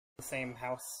the same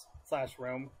house slash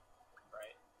room.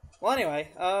 Right. Well,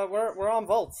 anyway, we're on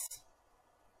Voltz,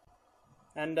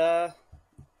 and I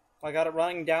got it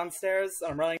running downstairs.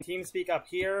 I'm running TeamSpeak up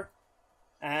here,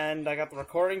 and I got the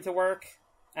recording to work,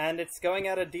 and it's going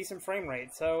at a decent frame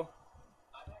rate. So,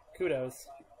 kudos.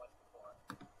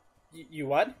 You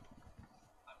what? I'm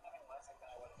having less than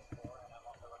I was before, and I'm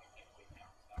also running TeamSpeak now.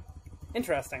 So.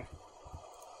 Interesting.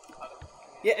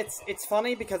 Yeah, it's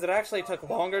funny because it actually took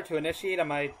longer to initiate on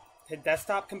my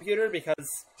desktop computer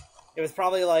because it was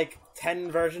probably like 10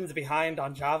 versions behind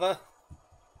on Java.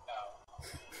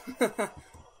 No.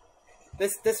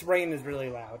 This rain is really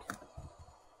loud. I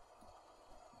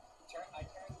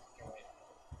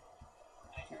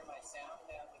turned my sound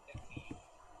down to 15.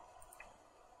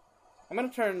 I'm gonna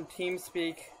turn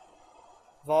TeamSpeak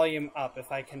volume up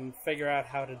if I can figure out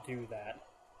how to do that.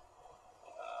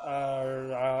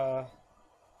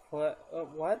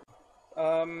 What?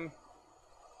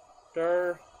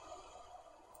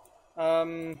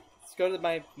 Let's go to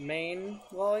my main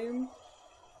volume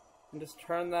and just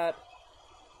turn that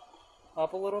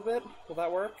up a little bit. Will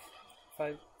that work? If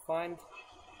I find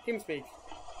TeamSpeak.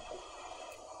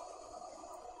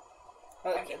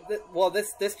 Well,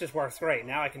 this just works great.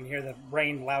 Now I can hear the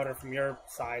rain louder from your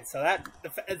side, so that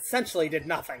essentially did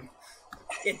nothing.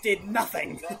 It did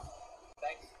nothing.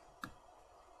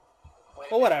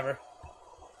 Well, whatever.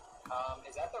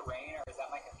 Is that the rain, or is that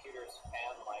my computer's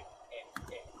fan, like,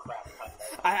 in crap thunder?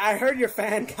 I heard your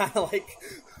fan kind of, like,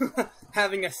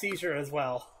 having a seizure as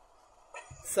well.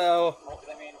 So... Well, 'cause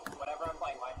I mean, whenever I'm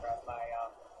playing Minecraft,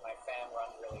 my fan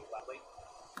runs really loudly.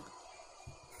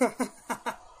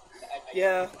 I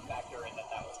yeah. Factor in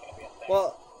that was going to be a thing.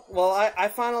 Well, I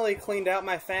finally cleaned out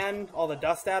my fan, all the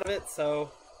dust out of it,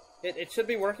 so it should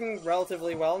be working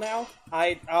relatively well now.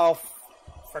 Oh,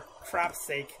 for crap's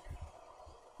sake.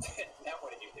 Now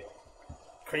what did you do?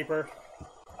 Creeper.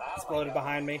 Exploded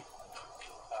behind me.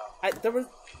 Oh. There was...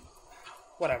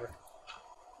 Whatever.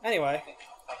 Anyway.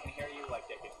 I can hear you like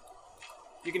digging.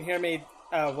 You can hear me...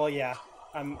 well, yeah.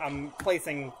 I'm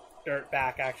placing dirt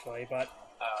back, actually, but...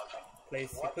 Oh, okay.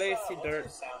 Placey dirt.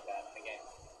 What's your sound at in the game?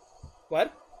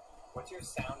 What? What's your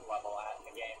sound level at in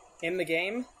the game? In the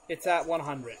game, it's at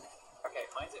 100. Okay,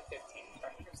 mine's at 15.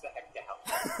 Turn yours the heck down.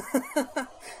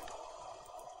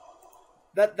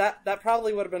 That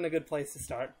probably would have been a good place to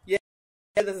start. Yeah,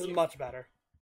 this is much better.